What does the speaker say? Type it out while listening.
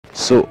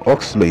So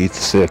Oxlade's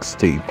sex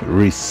tape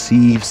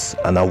receives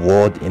an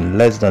award in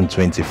less than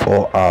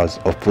 24 hours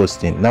of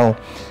posting. Now,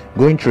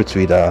 going through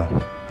Twitter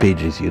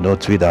pages,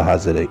 Twitter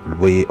has a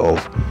way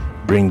of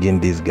bringing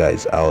these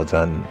guys out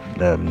and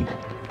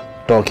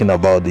talking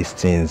about these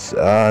things.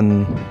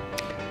 And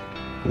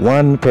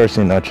one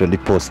person actually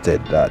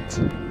posted that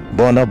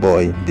Burna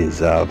Boy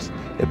deserves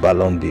a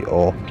Ballon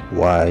d'Or,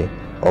 why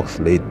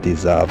Oxlade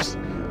deserves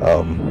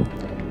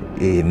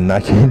a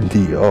knocking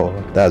d'Or.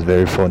 That's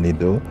very funny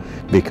though,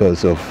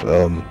 because of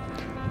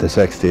the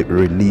sex tape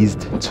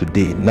released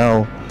today.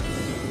 Now,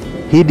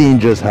 he didn't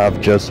just have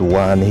just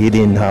one, he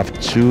didn't have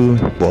two,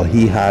 but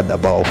he had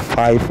about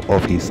 5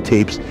 of his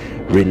tapes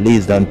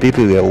released, and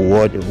people were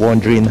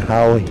wondering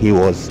how he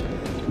was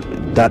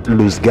that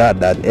loose guard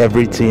that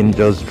everything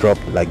just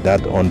dropped like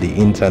that on the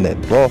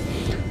internet. But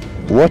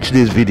watch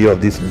this video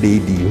of this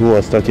lady who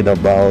was talking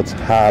about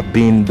her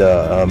being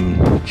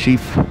the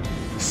chief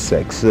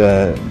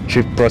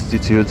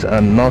prostitute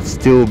and not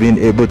still being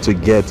able to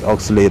get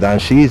Oxlade,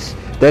 and she's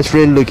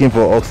desperately looking for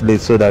Oxlade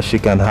so that she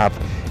can have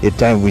a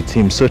time with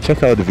him. So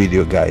check out the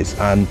video, guys,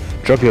 and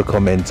drop your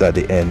comments at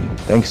the end.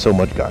 Thanks so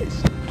much,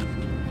 guys.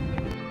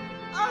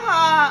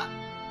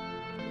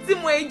 Tí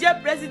mo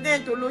jẹ́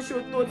president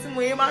olóṣòtò tí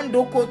mo máa ń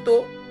dóko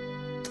tó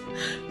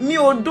mi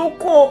ò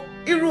dóko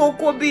irú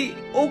oko bí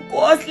oko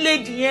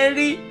Oxlade yẹn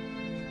rí.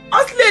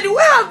 Oxlade,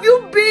 where have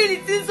you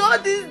been since all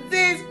these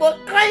days, for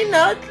crying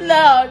out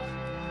loud?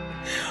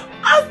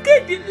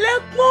 Oxlade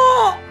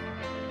lẹ́pọ̀.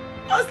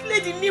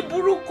 Oxlade ní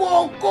burúkú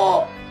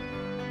oko.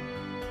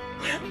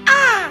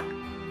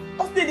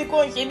 Oxlade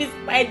kò ń ṣe bí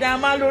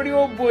Spider-Man lórí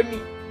òbò ni.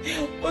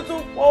 Ó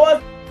tún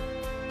fọwọ́